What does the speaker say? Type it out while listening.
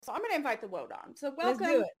So I'm going to invite the world on. So Let's welcome.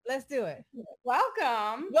 do it. Let's do it.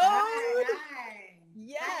 Welcome. Woad. Hi.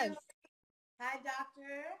 Yes. Hi,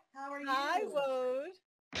 doctor. How are you? Hi, Woad.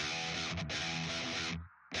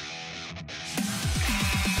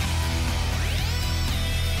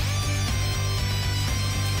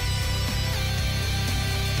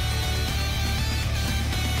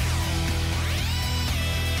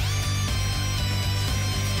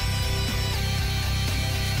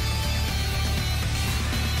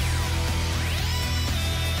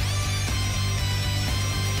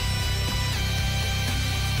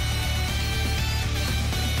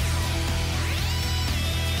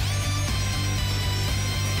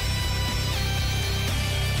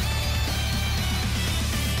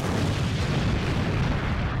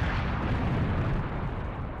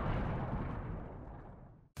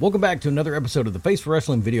 Welcome back to another episode of the Face for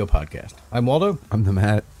Wrestling video podcast. I'm Waldo, I'm the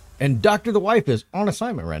Matt. and Dr. the Wife is on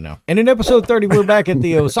assignment right now. And in episode 30, we're back at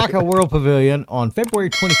the Osaka World Pavilion on February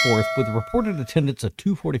 24th with a reported attendance of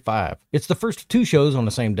 245. It's the first of two shows on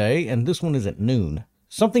the same day, and this one is at noon.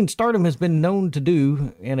 Something Stardom has been known to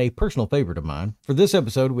do, and a personal favorite of mine. For this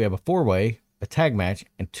episode, we have a four-way, a tag match,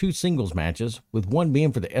 and two singles matches, with one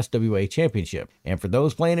being for the SWA Championship. And for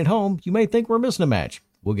those playing at home, you may think we're missing a match.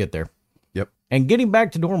 We'll get there. Yep. And getting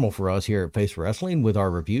back to normal for us here at Face for Wrestling with our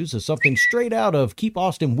reviews is something straight out of Keep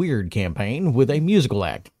Austin Weird campaign with a musical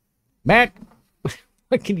act. Matt,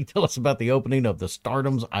 what can you tell us about the opening of the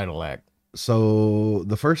Stardom's Idol act? So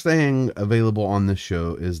the first thing available on this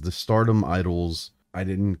show is the Stardom Idols. I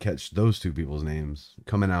didn't catch those two people's names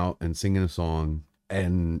coming out and singing a song,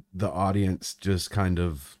 and the audience just kind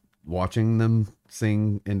of watching them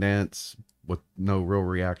sing and dance with no real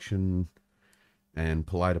reaction and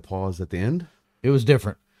polite applause at the end. It was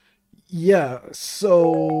different. Yeah,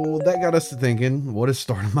 so that got us to thinking, what is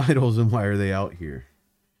Stardom Idols and why are they out here?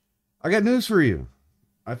 I got news for you.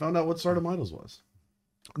 I found out what Stardom Idols was.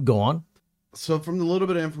 Go on. So from the little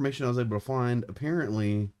bit of information I was able to find,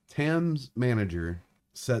 apparently Tam's manager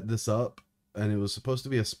set this up, and it was supposed to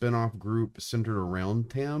be a spin-off group centered around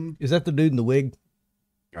Tam. Is that the dude in the wig?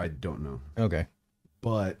 I don't know. Okay.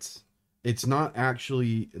 But it's not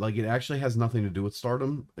actually, like, it actually has nothing to do with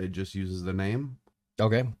Stardom. It just uses the name.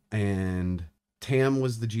 Okay. And Tam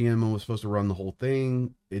was the GM and was supposed to run the whole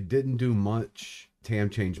thing. It didn't do much.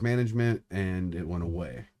 Tam changed management and it went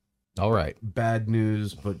away. All right. Bad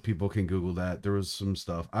news, but people can Google that. There was some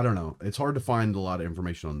stuff. I don't know. It's hard to find a lot of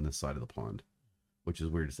information on this side of the pond, which is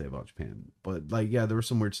weird to say about Japan. But, like, yeah, there was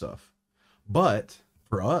some weird stuff. But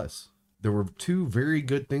for us, there were two very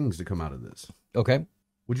good things to come out of this. Okay.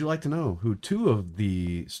 Would you like to know who two of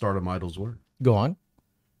the Stardom Idols were? Go on.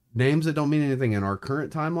 Names that don't mean anything in our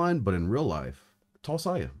current timeline, but in real life. Tall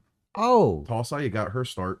Saya. Oh, Tall Saya got her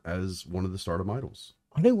start as one of the Stardom Idols.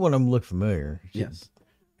 I knew one of them looked familiar. Yes.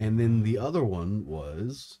 And then the other one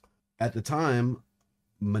was, at the time,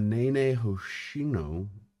 Manene Hoshino,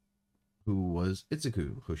 who was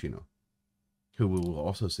Itsuku Hoshino, who we will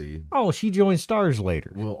also see. Oh, she joined Stars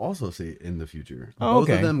later. We'll also see in the future. Oh, Both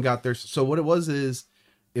okay. of them got their... So what it was is,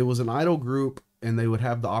 it was an idol group, and they would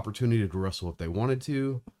have the opportunity to wrestle if they wanted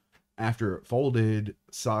to. After it folded,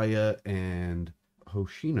 Saya and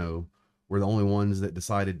Hoshino were the only ones that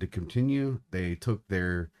decided to continue. They took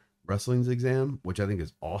their wrestling's exam, which I think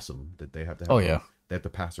is awesome that they have to have. Oh, yeah. They have to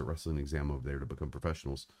pass a wrestling exam over there to become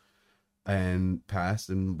professionals, and passed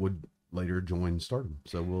and would later join Stardom.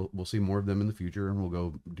 So we'll see more of them in the future, and we'll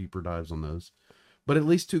go deeper dives on those. But at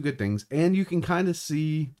least two good things. And you can kind of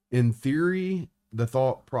see, in theory, the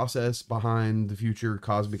thought process behind the future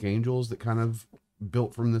Cosmic Angels that kind of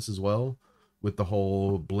built from this as well, with the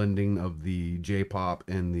whole blending of the J-pop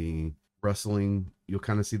and the wrestling. You'll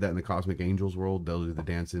kind of see that in the Cosmic Angels world. They'll do the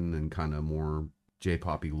dancing and kind of more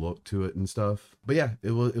J-poppy look to it and stuff. But yeah,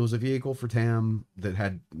 it was a vehicle for Tam that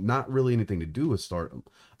had not really anything to do with Stardom.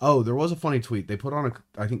 Oh, there was a funny tweet. They put on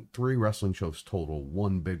I think 3 wrestling shows total.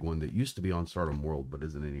 One big one that used to be on Stardom World but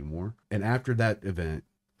isn't anymore. And after that event,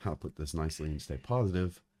 how to put this nicely and stay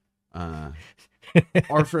positive,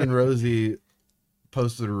 our friend Rosie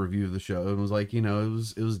posted a review of the show and was like, you know,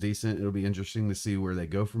 it was decent. It'll be interesting to see where they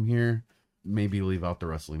go from here. Maybe leave out the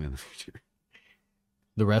wrestling in the future.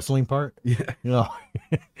 The wrestling part? Yeah. No.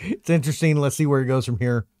 It's interesting. Let's see where it goes from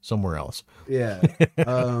here somewhere else. Yeah.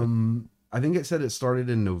 I think it said it started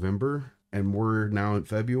in November and we're now in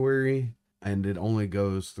February and it only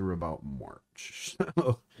goes through about March.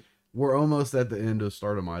 So we're almost at the end of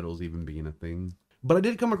Stardom Idols even being a thing. But I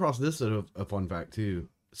did come across this a fun fact too.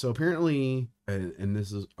 So apparently, and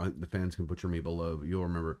this is, the fans can butcher me below, you'll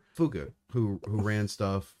remember Fuka, who ran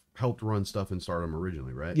stuff, helped run stuff in Stardom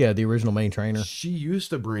originally, right? Yeah, the original main trainer. She used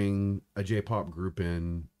to bring a J-pop group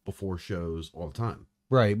in before shows all the time.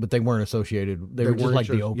 Right, but they weren't associated. They were just weren't like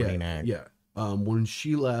the shows- opening yeah, act. Yeah. When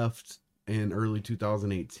she left in early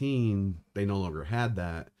 2018, they no longer had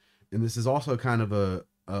that. And this is also kind of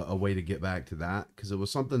a way to get back to that, because it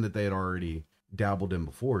was something that they had already dabbled in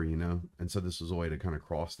before, you know? And so this was a way to kind of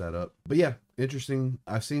cross that up. But yeah, interesting.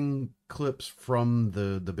 I've seen clips from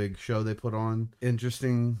the big show they put on.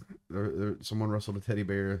 Interesting. Someone wrestled a teddy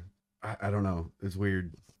bear. I don't know. It's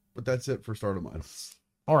weird. But that's it for Stardom items.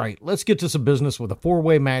 All right, let's get to some business with a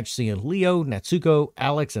four-way match seeing Leo, Natsuko,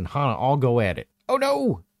 Alex, and Hana all go at it. Oh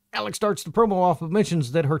no! Alex starts the promo off and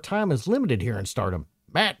mentions that her time is limited here in Stardom.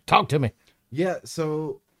 Matt, talk to me. Yeah,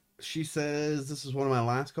 so she says, this is one of my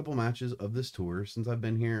last couple matches of this tour. Since I've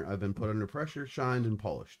been here, I've been put under pressure, shined, and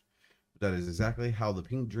polished. That is exactly how the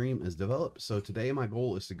Pink Dream is developed. So today my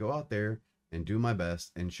goal is to go out there and do my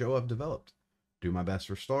best and show I've developed. Do my best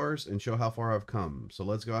for stars and show how far I've come. So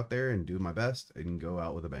let's go out there and do my best and go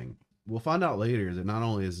out with a bang. We'll find out later that not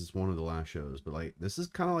only is this one of the last shows, but like this is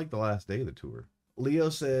kind of like the last day of the tour. Leo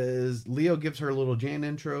gives her a little Jan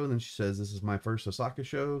intro, and then she says, this is my first Osaka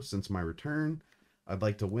show since my return. I'd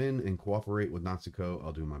like to win and cooperate with Natsuko.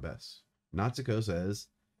 I'll do my best. Natsuko says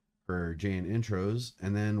her Jan intros,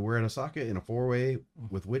 and then we're at Osaka in a four-way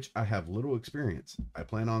with which I have little experience. I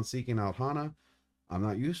plan on seeking out Hana. I'm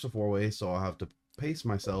not used to four-way, so I'll have to pace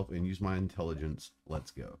myself and use my intelligence.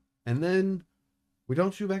 Let's go. And then we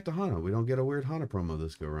don't shoot back to Hana. We don't get a weird Hana promo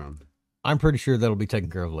this go around. I'm pretty sure that'll be taken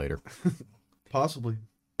care of later. Possibly.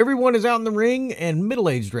 Everyone is out in the ring, and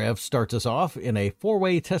Middle-Aged Ref starts us off in a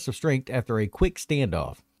four-way test of strength after a quick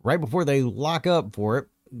standoff. Right before they lock up for it,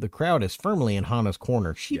 the crowd is firmly in Hana's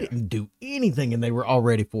corner. She didn't do anything, and they were all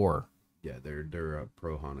ready for her. Yeah, they're a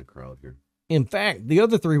pro Hana crowd here. In fact, the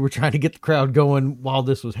other three were trying to get the crowd going while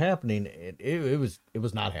this was happening. It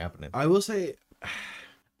was not happening. I will say,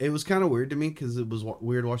 it was kind of weird to me because it was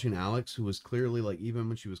weird watching Alex, who was clearly like, even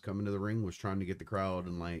when she was coming to the ring, was trying to get the crowd,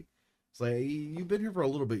 and like, it's like, you've been here for a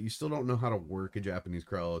little bit, you still don't know how to work a Japanese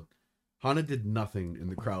crowd. Hana did nothing,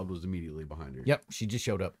 and the crowd was immediately behind her. Yep, she just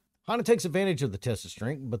showed up. Hana takes advantage of the test of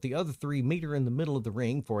strength, but the other three meet her in the middle of the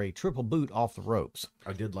ring for a triple boot off the ropes.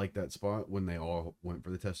 I did like that spot when they all went for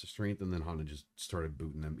the test of strength, and then Hana just started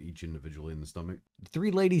booting them each individually in the stomach. The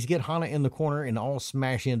three ladies get Hana in the corner and all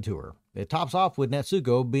smash into her. It tops off with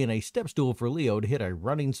Natsuko being a step stool for Leo to hit a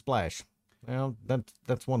running splash. Well,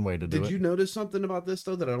 that's one way to do it. Did you notice something about this,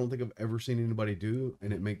 though, that I don't think I've ever seen anybody do,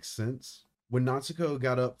 and it makes sense? When Natsuko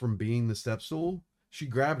got up from being the step stool, she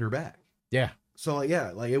grabbed her back. Yeah. So, like, yeah,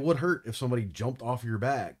 like, it would hurt if somebody jumped off your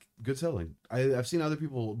back. Good selling. I've seen other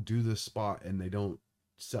people do this spot, and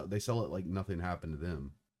they sell it like nothing happened to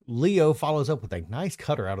them. Leo follows up with a nice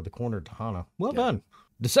cutter out of the corner to Hana. Well done.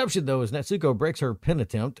 Deception, though, as Natsuko breaks her pin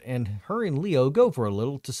attempt, and her and Leo go for a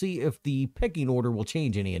little to see if the pecking order will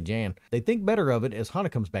change any in Jan. They think better of it as Hana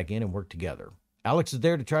comes back in and work together. Alex is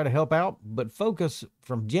there to try to help out, but focus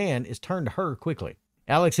from Jan is turned to her quickly.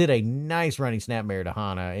 Alex hit a nice running snapmare to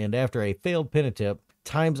Hana, and after a failed pin attempt,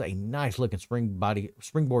 times a nice-looking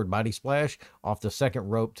springboard body splash off the second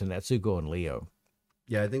rope to Natsuko and Leo.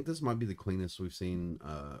 Yeah, I think this might be the cleanest we've seen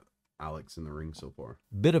Alex in the ring so far.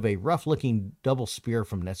 Bit of a rough-looking double spear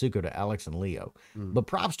from Natsuko to Alex and Leo. But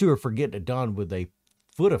props to her for getting it done with a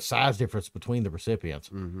foot of size difference between the recipients.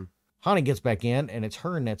 Hana gets back in, and it's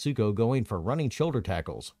her and Natsuko going for running shoulder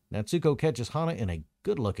tackles. Natsuko catches Hana in a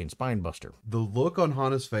good-looking spine buster. The look on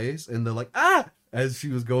Hana's face and the like, ah, as she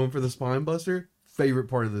was going for the spine buster, favorite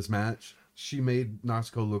part of this match. She made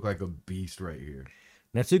Natsuko look like a beast right here.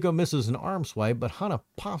 Natsuko misses an arm swipe, but Hana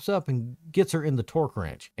pops up and gets her in the torque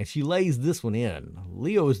wrench, and she lays this one in.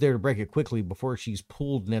 Leo is there to break it quickly before she's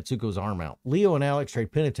pulled Natsuko's arm out. Leo and Alex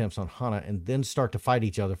trade pin attempts on Hana and then start to fight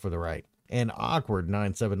each other for the right. An awkward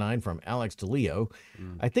 979 from Alex to Leo.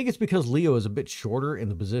 I think it's because Leo is a bit shorter and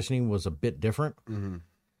the positioning was a bit different.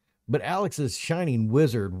 But Alex's shining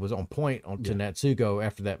wizard was on point to Natsuko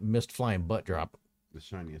after that missed flying butt drop. The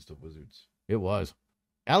shiniest of wizards. It was.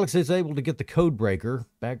 Alex is able to get the code breaker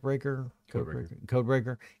in on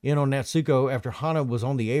Natsuko after Hana was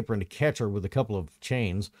on the apron to catch her with a couple of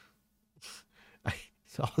chains.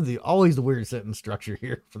 Always the weird sentence structure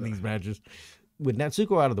here for these matches. With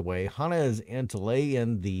Natsuko out of the way, Hana is in to lay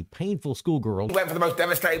in the painful schoolgirl. Went for the most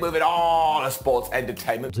devastating move in all of sports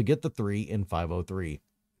entertainment. To get the 3 in 5:03.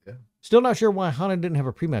 Yeah. Still not sure why Hana didn't have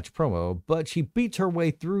a pre-match promo, but she beats her way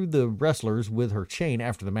through the wrestlers with her chain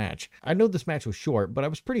after the match. I know this match was short, but I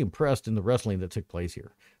was pretty impressed in the wrestling that took place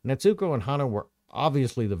here. Natsuko and Hana were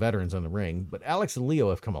obviously the veterans in the ring, but Alex and Leo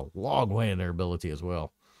have come a long way in their ability as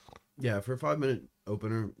well. Yeah, for a 5-minute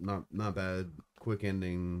opener, not bad. Quick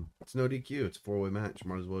ending. It's no DQ. It's a 4-way match.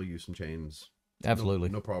 Might as well use some chains. Absolutely.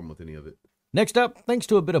 No problem with any of it. Next up, thanks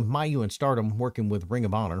to a bit of Mayu and Stardom working with Ring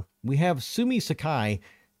of Honor, we have Sumi Sakai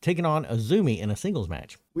taking on Azumi in a singles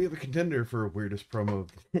match. We have a contender for weirdest promo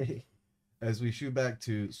of the day. As we shoot back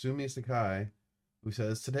to Sumi Sakai, who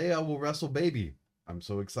says, "Today I will wrestle baby. I'm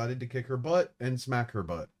so excited to kick her butt and smack her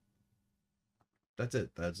butt." That's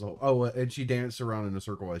it. That's all. Oh, and she danced around in a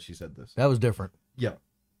circle as she said this. That was different. Yeah.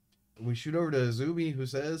 We shoot over to Azumi, who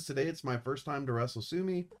says, "Today it's my first time to wrestle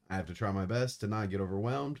Sumi. I have to try my best to not get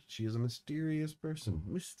overwhelmed. She is a mysterious person.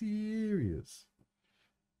 Mysterious."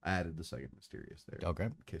 I added the second mysterious there. Okay.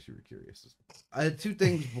 In case you were curious. I had two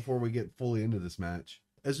things before we get fully into this match.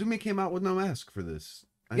 Azumi came out with no mask for this.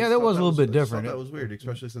 I Yeah, just that thought was a little bit I just thought different. That was weird,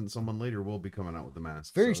 especially since someone later will be coming out with the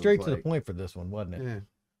mask. Very So it was straight to the like, point for this one, wasn't it? Yeah.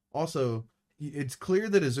 Also, it's clear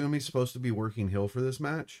that Azumi's supposed to be working heel for this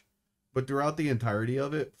match, but throughout the entirety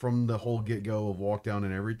of it, from the whole get-go of walk down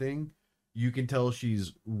and everything, you can tell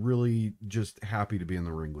she's really just happy to be in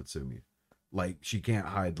the ring with Sumi. Like, she can't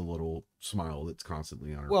hide the little smile that's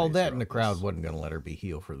constantly on her Well, face that and the throughout crowd this. wasn't going to let her be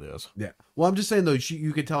heel for this. Yeah. Well, I'm just saying, though,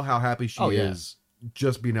 you could tell how happy she Oh, yeah. is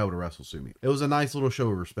just being able to wrestle Sumi. It was a nice little show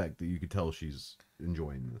of respect that you could tell she's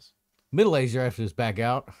enjoying this. Middle-aged ref is back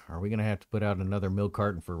out. Are we going to have to put out another milk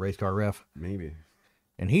carton for race car ref? Maybe.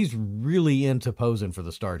 And he's really into posing for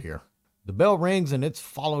the start here. The bell rings and it's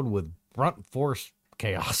followed with brunt force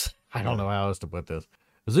chaos. I don't know how else to put this.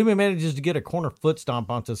 Azumi manages to get a corner foot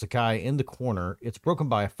stomp onto Sakai in the corner. It's broken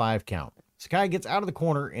by a 5 count. Sakai gets out of the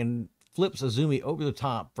corner and flips Azumi over the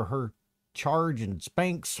top for her charge and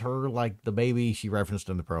spanks her like the baby she referenced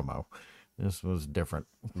in the promo. This was different.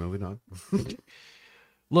 Moving on.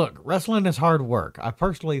 Look, wrestling is hard work. I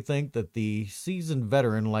personally think that the seasoned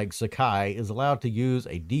veteran like Sakai is allowed to use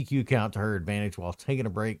a DQ count to her advantage while taking a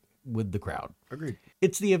break with the crowd. Agreed.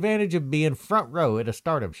 It's the advantage of being front row at a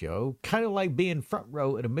startup show, kind of like being front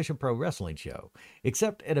row at a Mission Pro Wrestling show.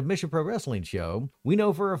 Except at a Mission Pro Wrestling show, we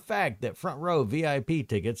know for a fact that front row VIP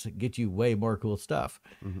tickets get you way more cool stuff.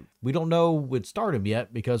 Mhm. We don't know with Stardom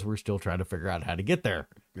yet because we're still trying to figure out how to get there.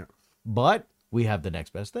 Yeah. But we have the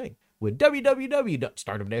next best thing with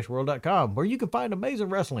www.stardom-world.com, where you can find amazing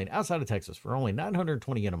wrestling outside of Texas for only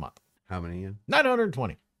 $920 yen a month. How many yen?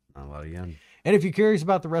 920. Not a lot of yen. And if you're curious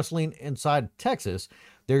about the wrestling inside Texas,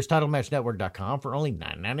 there's TitleMatchNetwork.com for only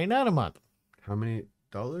 $9.99 a month. How many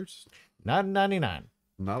dollars? $9.99.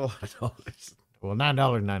 Not a lot of dollars. Well,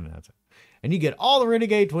 $9.99. And you get all the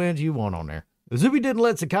Renegade Twins you want on there. Azumi didn't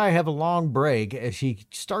let Sakai have a long break as she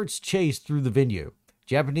starts chase through the venue.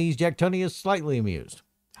 Japanese Jack Tunney is slightly amused.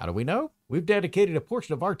 How do we know? We've dedicated a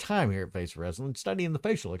portion of our time here at Face Wrestling studying the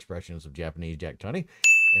facial expressions of Japanese Jack Tunney,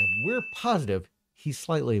 and we're positive he's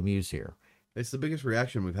slightly amused here. It's the biggest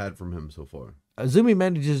reaction we've had from him so far. Azumi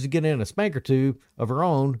manages to get in a spank or two of her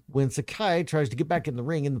own when Sakai tries to get back in the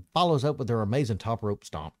ring and follows up with her amazing top rope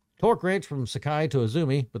stomp. Torque wrench from Sakai to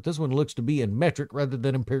Azumi, but this one looks to be in metric rather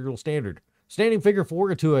than imperial standard. Standing figure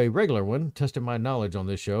 4 to a regular one, testing my knowledge on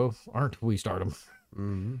this show, aren't we, Stardom?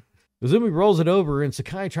 Mm-hmm. Azumi rolls it over and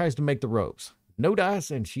Sakai tries to make the ropes. No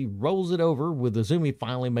dice, and she rolls it over with Azumi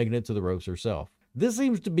finally making it to the ropes herself. This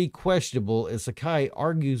seems to be questionable as Sakai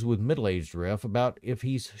argues with middle-aged ref about if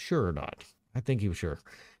he's sure or not. I think he was sure.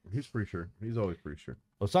 He's pretty sure. He's always pretty sure.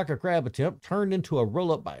 Osaka Crab attempt turned into a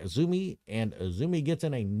roll-up by Azumi, and Azumi gets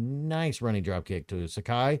in a nice running drop kick to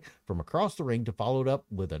Sakai from across the ring to follow it up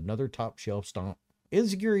with another top shelf stomp.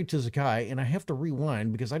 Enziguri to Sakai, and I have to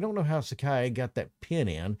rewind because I don't know how Sakai got that pin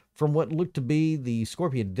in from what looked to be the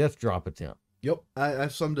Scorpion Death Drop attempt. Yep. I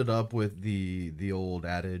summed it up with the old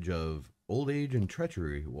adage of old age and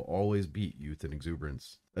treachery will always beat youth and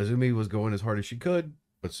exuberance. Azumi was going as hard as she could,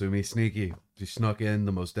 but Sumi's sneaky. She snuck in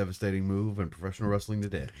the most devastating move in professional wrestling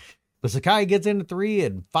today. But Sakai gets into 3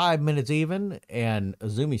 in 5 minutes even, and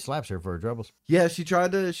Azumi slaps her for her troubles. Yeah,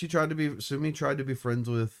 Sumi tried to be friends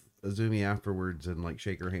with Azumi afterwards and like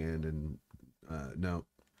shake her hand and no.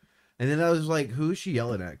 And then I was like, who is she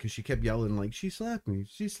yelling at? Because she kept yelling like, she slapped me.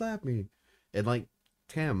 And like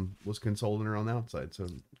Tam was consoling her on the outside. So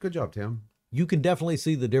good job, Tam. You can definitely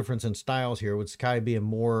see the difference in styles here with Sakai being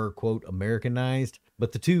more, quote, Americanized,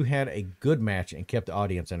 but the two had a good match and kept the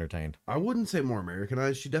audience entertained. I wouldn't say more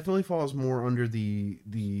Americanized. She definitely falls more under the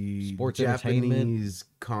Sports Japanese entertainment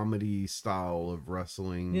comedy style of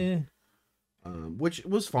wrestling. Yeah. Which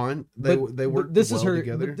was fine. They worked this well is her,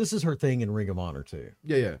 together. but this is her thing in Ring of Honor too.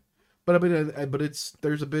 Yeah. But I mean,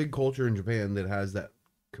 there's a big culture in Japan that has that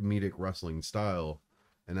comedic wrestling style,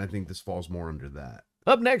 and I think this falls more under that.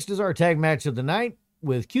 Up next is our tag match of the night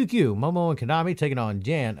with QQ, Momo, and Konami taking on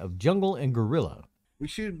Jan of Jungle and Gorilla. We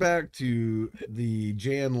shoot back to the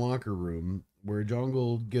Jan locker room where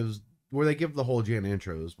Jungle gives where they give the whole Jan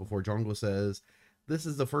intros before Jungle says, "This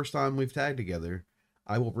is the first time we've tagged together.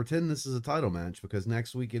 I will pretend this is a title match because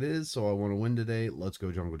next week it is, so I want to win today. Let's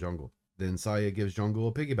go Jungle Jungle." Then Saya gives Jungle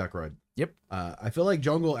a piggyback ride. Yep. I feel like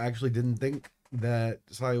Jungle actually didn't think that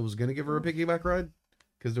Saya was going to give her a piggyback ride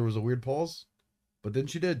because there was a weird pause, but then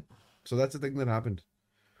she did. So that's the thing that happened.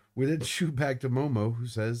 We then shoot back to Momo, who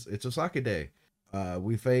says it's Osaka Day.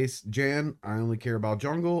 We face Jan. I only care about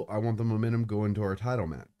Jungle. I want the momentum going to our title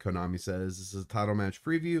match. Konami says this is a title match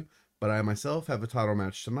preview, but I myself have a title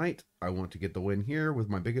match tonight. I want to get the win here with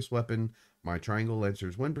my biggest weapon. My Triangle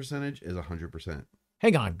Lancer's win percentage is 100%.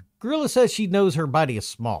 Hang on. Gorilla says she knows her body is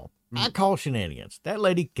small. I call shenanigans. That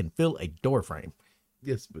lady can fill a door frame.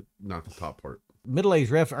 Yes, but not the top part. Middle-aged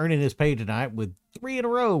ref's earning his pay tonight with 3 in a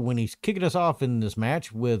row when he's kicking us off in this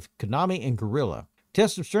match with Konami and Gorilla.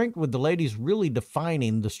 Test of strength with the ladies really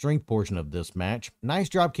defining the strength portion of this match. Nice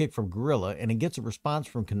drop kick from Gorilla, and it gets a response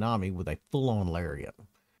from Konami with a full-on lariat.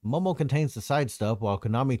 Momo contains the side stuff while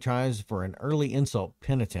Konami tries for an early insult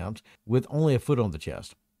pin attempt with only a foot on the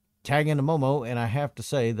chest. Tag into Momo, and I have to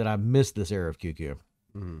say that I missed this era of QQ.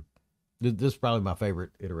 Mm-hmm. This is probably my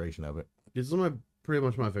favorite iteration of it. This is pretty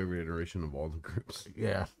much my favorite iteration of all the groups.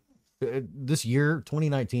 Yeah. This year,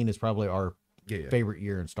 2019, is probably our Yeah. favorite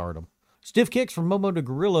year in Stardom. Stiff kicks from Momo to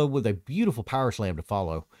Gorilla with a beautiful power slam to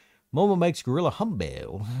follow. Momo makes Gorilla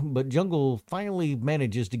humble, but Jungle finally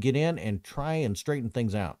manages to get in and try and straighten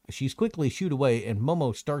things out. She's quickly shooed away, and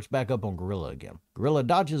Momo starts back up on Gorilla again. Gorilla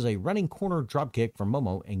dodges a running corner dropkick from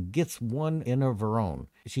Momo and gets one in of her own.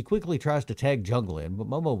 She quickly tries to tag Jungle in, but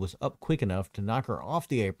Momo was up quick enough to knock her off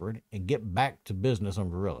the apron and get back to business on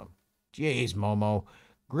Gorilla. Jeez, Momo.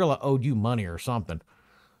 Gorilla owed you money or something.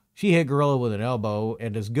 She hit Gorilla with an elbow,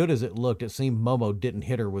 and as good as it looked, it seemed Momo didn't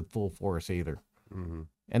hit her with full force either. Mm-hmm.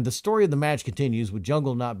 And the story of the match continues with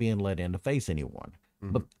Jungle not being let in to face anyone.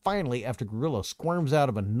 Mm-hmm. But finally, after Gorilla squirms out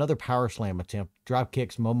of another power slam attempt, drop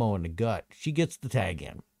kicks Momo in the gut, she gets the tag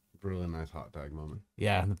in. Really nice hot tag moment.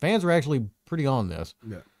 Yeah, the fans are actually pretty on this.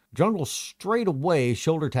 Yeah. Jungle straight away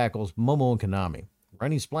shoulder tackles Momo and Konami.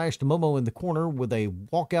 Running splash to Momo in the corner with a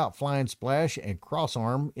walkout flying splash and cross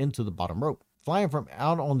arm into the bottom rope. Flying from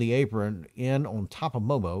out on the apron in on top of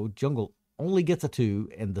Momo, Jungle only gets a 2,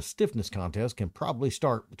 and the stiffness contest can probably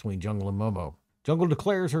start between Jungle and Momo. Jungle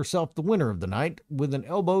declares herself the winner of the night with an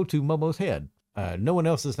elbow to Momo's head. No one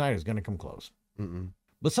else this night is going to come close. Mm-mm.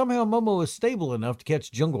 But somehow Momo is stable enough to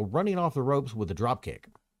catch Jungle running off the ropes with a dropkick.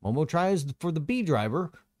 Momo tries for the B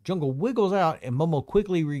driver. Jungle wiggles out, and Momo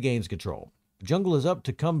quickly regains control. Jungle is up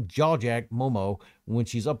to come jawjack Momo when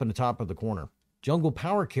she's up in the top of the corner. Jungle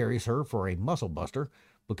power carries her for a muscle buster,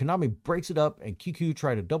 but Konami breaks it up and QQ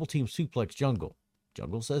try to double team suplex Jungle.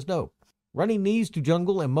 Jungle says no. Running knees to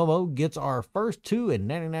Jungle and Momo gets our first 2 and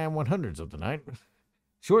 99 100s of the night.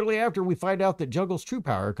 Shortly after, we find out that Jungle's true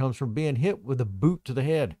power comes from being hit with a boot to the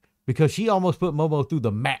head because she almost put Momo through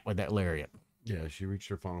the mat with that lariat. Yeah, she reached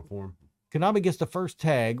her final form. Konami gets the first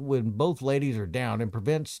tag when both ladies are down and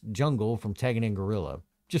prevents Jungle from tagging in Gorilla,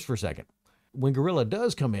 just for a second. When Gorilla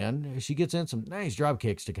does come in, she gets in some nice drop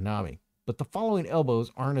kicks to Konami, but the following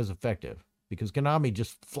elbows aren't as effective because Konami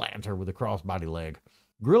just flattens her with a crossbody leg.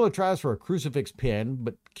 Gorilla tries for a crucifix pin,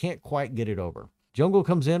 but can't quite get it over. Jungle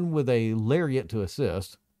comes in with a lariat to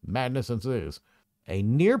assist. Madness ensues. A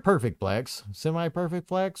near perfect plex, semi-perfect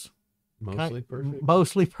flex, Mostly perfect.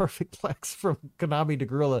 mostly perfect flex from Konami to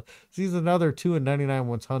Gorilla sees another 2 and 99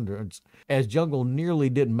 100s as Jungle nearly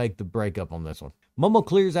didn't make the breakup on this one. Momo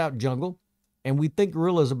clears out Jungle, and we think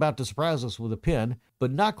Gorilla is about to surprise us with a pin,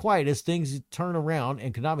 but not quite as things turn around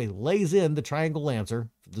and Konami lays in the Triangle Lancer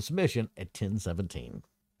for the submission at 10-17.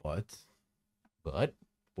 But But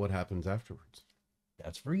what happens afterwards?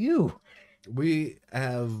 that's for you. We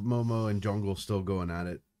have Momo and Jungle still going at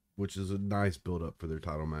it, which is a nice build up for their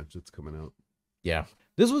title match that's coming out. Yeah,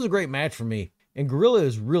 this was a great match for me. And Gorilla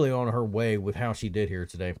is really on her way with how she did here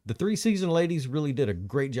today. The 3 season ladies really did a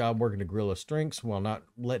great job working to Gorilla's strengths while not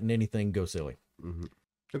letting anything go silly. Mm-hmm.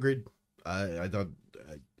 Agreed. I thought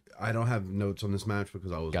I don't have notes on this match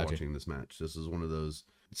because I was Gotcha. watching this match. This is one of those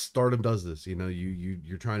Stardom does this. You know,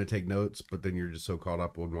 you're trying to take notes, but then you're just so caught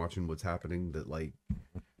up on watching what's happening that like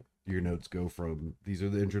your notes go from these are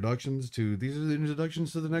the introductions to these are the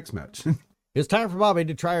introductions to the next match. It's time for Bobby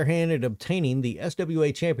to try her hand at obtaining the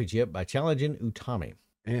SWA Championship by challenging Utami.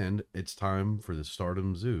 And it's time for the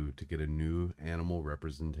Stardom Zoo to get a new animal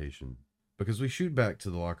representation. Because we shoot back to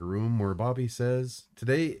the locker room where Bobby says,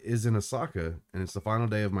 "Today is in Osaka, and it's the final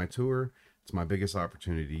day of my tour. It's my biggest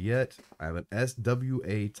opportunity yet. I have an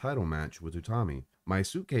SWA title match with Utami. My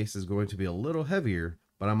suitcase is going to be a little heavier,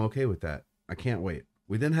 but I'm okay with that. I can't wait.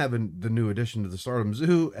 We then have the new addition to the Stardom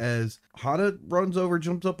Zoo as Hana runs over,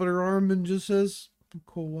 jumps up at her arm, and just says,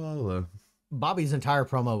 koala. Bobby's entire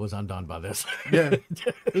promo was undone by this. Yeah,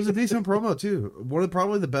 it was a decent promo too. One of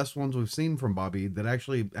probably the best ones we've seen from Bobby that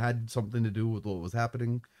actually had something to do with what was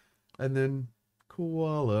happening. And then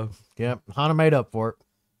koala. Yep, Hana made up for it.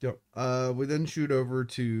 Yep. We then shoot over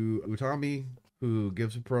to Utami, who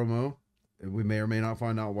gives a promo. We may or may not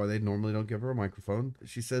find out why they normally don't give her a microphone.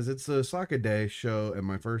 She says, it's the Osaka Day show and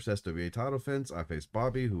my first SWA title defense. I face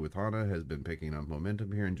Bobby, who with Hana has been picking up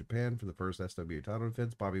momentum here in Japan for the first SWA title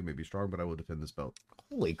defense. Bobby may be strong, but I will defend this belt.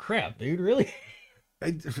 Holy crap, dude, really?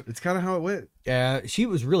 It's kind of how it went. Yeah, she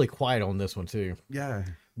was really quiet on this one, too. Yeah.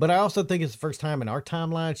 But I also think it's the first time in our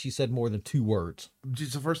timeline she said more than 2 words.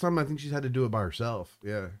 It's the first time I think she's had to do it by herself.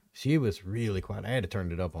 Yeah. She was really quiet. I had to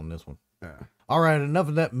turn it up on this one. Yeah. All right, enough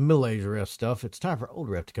of that middle-aged ref stuff. It's time for old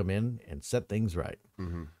ref to come in and set things right.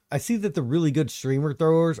 Mm-hmm. I see that the really good streamer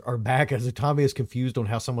throwers are back as Utami is confused on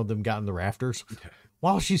how some of them got in the rafters.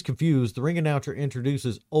 While she's confused, the ring announcer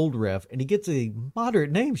introduces old ref and he gets a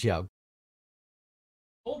moderate name shout.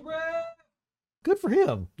 Old ref! Good for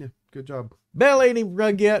him. Yeah, good job. Bell ain't even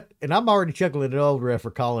rung yet, and I'm already chuckling at old ref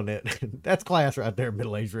for calling it. That's class right there,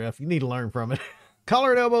 middle-aged ref. You need to learn from it.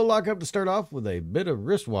 Collar and elbow lock up to start off with a bit of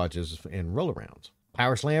wristwatches and roll-arounds.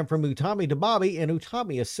 Power slam from Utami to Bobby, and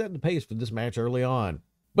Utami has set the pace for this match early on.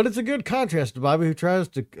 But it's a good contrast to Bobby, who tries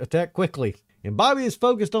to attack quickly. And Bobby is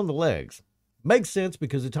focused on the legs. Makes sense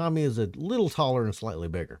because Utami is a little taller and slightly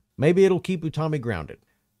bigger. Maybe it'll keep Utami grounded.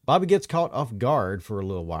 Bobby gets caught off guard for a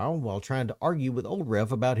little while trying to argue with old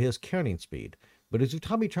ref about his counting speed. But as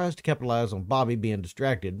Utami tries to capitalize on Bobby being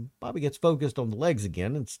distracted, Bobby gets focused on the legs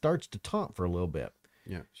again and starts to taunt for a little bit.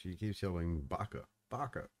 Yeah, she keeps yelling, Baka,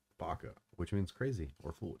 Baka, Baka, which means crazy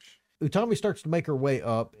or foolish. Utami starts to make her way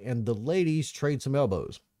up, and the ladies trade some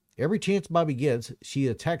elbows. Every chance Bobby gets, she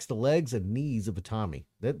attacks the legs and knees of Utami.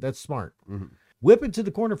 That's smart. Mm-hmm. Whip into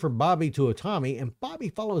the corner from Bobby to Utami, and Bobby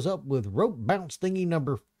follows up with rope bounce thingy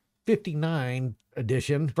number 59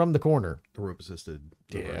 edition from the corner. The rope assisted.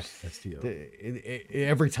 Yeah. STO.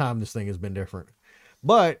 Every time this thing has been different.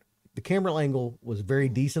 But the camera angle was very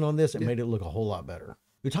decent on this. It made it look a whole lot better.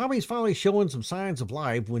 Utami is finally showing some signs of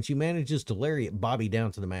life when she manages to lariat Bobby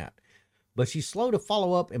down to the mat. But she's slow to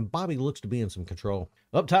follow up, and Bobby looks to be in some control.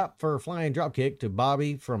 Up top for a flying dropkick to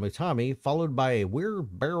Bobby from Utami, followed by a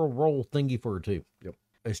weird barrel roll thingy for her too. Yep.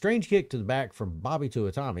 A strange kick to the back from Bobby to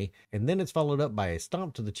Utami, and then it's followed up by a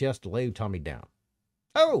stomp to the chest to lay Utami down.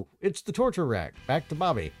 Oh, it's the torture rack. Back to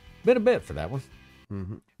Bobby. Been a bit for that one.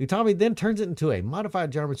 Mm-hmm. Utami then turns it into a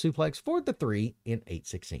modified German suplex for the 3 in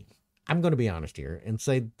 8:16. I'm going to be honest here and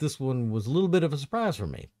say this one was a little bit of a surprise for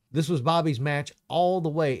me. This was Bobby's match all the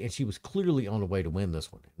way, and she was clearly on the way to win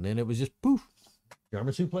this one. And then it was just poof,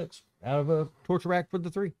 German suplex out of a torture rack for the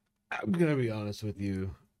 3. I'm going to be honest with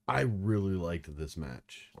you. I really liked this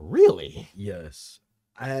match. Really? Yes.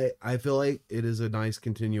 I feel like it is a nice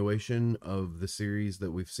continuation of the series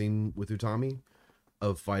that we've seen with Utami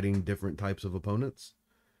of fighting different types of opponents.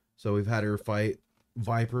 So we've had her fight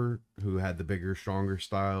Viper, who had the bigger, stronger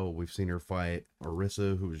style. We've seen her fight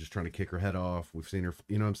Arisa, who was just trying to kick her head off. We've seen her,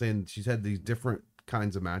 you know what I'm saying? She's had these different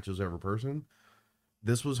kinds of matches every person.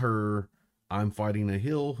 This was her, I'm fighting a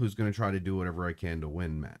heel who's going to try to do whatever I can to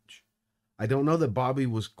win match. I don't know that Bobby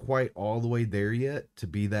was quite all the way there yet to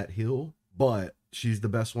be that heel, but she's the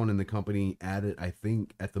best one in the company at it, I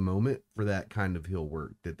think, at the moment for that kind of heel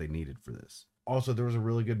work that they needed for this. Also, there was a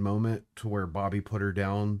really good moment to where Bobby put her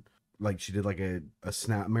down, like she did like a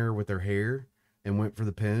snap mare with her hair and went for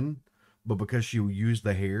the pin. But because she used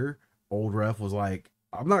the hair, old ref was like,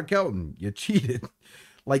 I'm not counting. You cheated.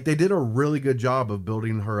 Like they did a really good job of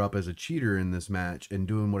building her up as a cheater in this match and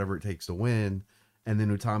doing whatever it takes to win. And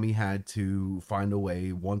then Utami had to find a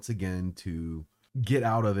way once again to get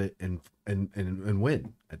out of it and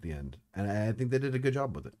win at the end. And I think they did a good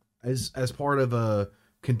job with it as part of a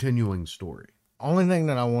continuing story. Only thing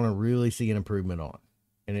that I want to really see an improvement on,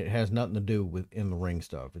 and it has nothing to do with in the ring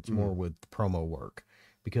stuff. It's more with promo work,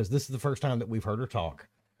 because this is the first time that we've heard her talk.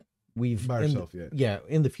 We've By herself,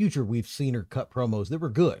 in the future, we've seen her cut promos that were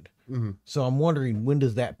good. Mm-hmm. So I'm wondering, when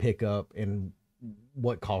does that pick up and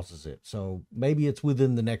what causes it? So maybe it's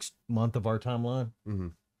within the next month of our timeline. Mm-hmm.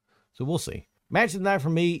 So we'll see. Match of the night for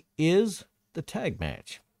me is the tag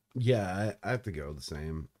match. Yeah, I have to go the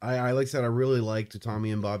same. I like I said, I really liked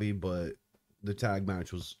Utami and Bobby, but the tag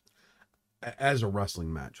match was, as a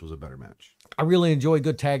wrestling match, was a better match. I really enjoy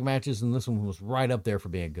good tag matches, and this one was right up there for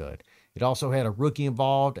being good. It also had a rookie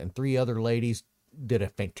involved, and 3 other ladies did a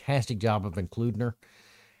fantastic job of including her.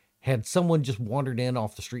 had someone just wandered in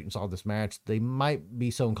off the street and saw this match, they might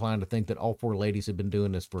be so inclined to think that all 4 ladies had been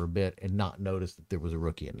doing this for a bit and not notice that there was a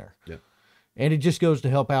rookie in there. Yeah. And it just goes to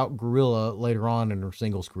help out Gorilla later on in her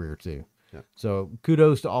singles career too. Yeah. So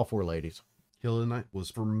kudos to all 4 ladies. Hill of the Night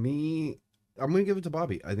was, for me, I'm going to give it to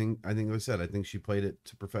Bobby. I think like I said, I think she played it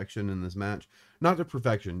to perfection in this match. Not to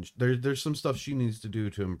perfection. There's some stuff she needs to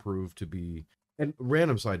do to improve to be. And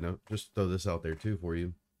random side note, just throw this out there too for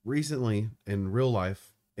you. Recently, in real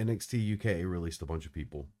life, NXT UK released a bunch of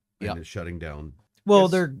people, and Yep. it's shutting down. Well,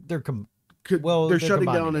 Yes. they're They're shutting combining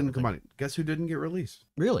down and everything. combining. Guess who didn't get released?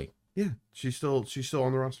 Really? Yeah, she's still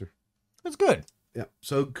on the roster. That's good. Yeah,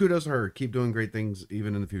 so kudos to her. Keep doing great things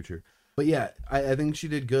even in the future. But yeah, I think she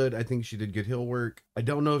did good. I think she did good heel work. I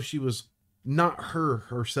don't know if she was not her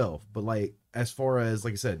herself, but like as far as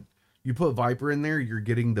like I said, you put Viper in there, you're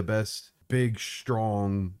getting the best big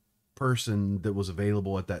strong person that was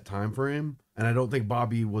available at that time frame. And I don't think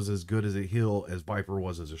Bobby was as good as a heel as Viper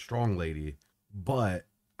was as a strong lady, but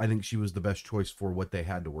I think she was the best choice for what they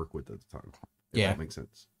had to work with at the time. If Yeah. that makes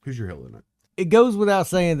sense. Who's your heel tonight? It goes without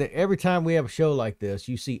saying that every time we have a show like this,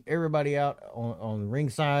 you see everybody out on the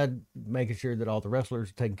ringside, making sure that all the wrestlers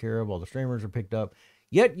are taken care of, all the streamers are picked up,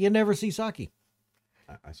 yet you never see Saki.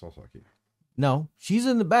 I saw Saki. No, she's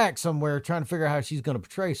in the back somewhere trying to figure out how she's going to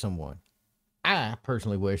portray someone. I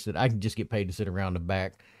personally wish that I could just get paid to sit around the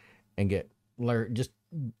back and just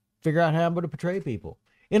figure out how I'm going to portray people.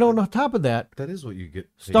 And on top of that, That is what you get.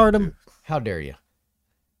 paid to Stardom, do. how dare you?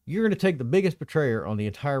 You're going to take the biggest portrayer on the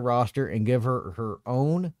entire roster and give her her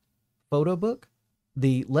own photo book?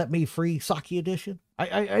 The Let Me Free Saki edition?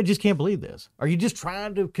 I just can't believe this. Are you just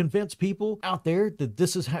trying to convince people out there that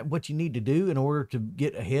this is what you need to do in order to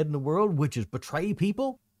get ahead in the world, which is betray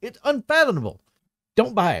people? It's unfathomable.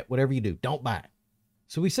 Don't buy it. Whatever you do, don't buy it.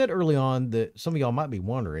 So we said early on that some of y'all might be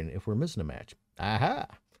wondering if we're missing a match. Aha!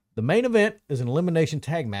 The main event is an elimination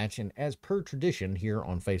tag match, and as per tradition here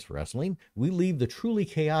on Face Wrestling, we leave the truly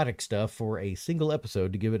chaotic stuff for a single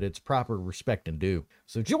episode to give it its proper respect and due.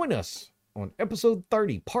 So join us on episode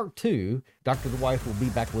 30, part 2. Dr. The Wife will be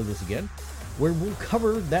back with us again, where we'll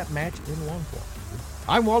cover that match in long form.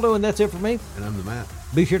 I'm Waldo, and that's it for me. And I'm the Matt.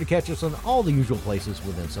 Be sure to catch us on all the usual places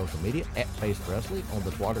within social media, at Face Wrestling, on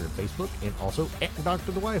the Twitter and Facebook, and also at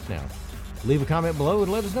Dr. The Wife now. Leave a comment below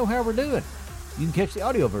and let us know how we're doing. You can catch the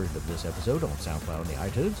audio version of this episode on SoundCloud and the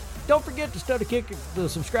iTunes. Don't forget to study kick the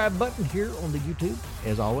subscribe button here on the YouTube.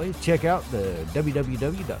 As always, check out the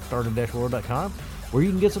www.stardom-world.com, where you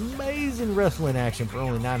can get some amazing wrestling action for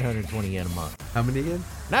only 920 yen a month. How many again?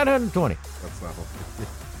 920. That's not.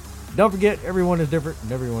 Don't forget, everyone is different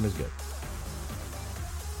and everyone is good.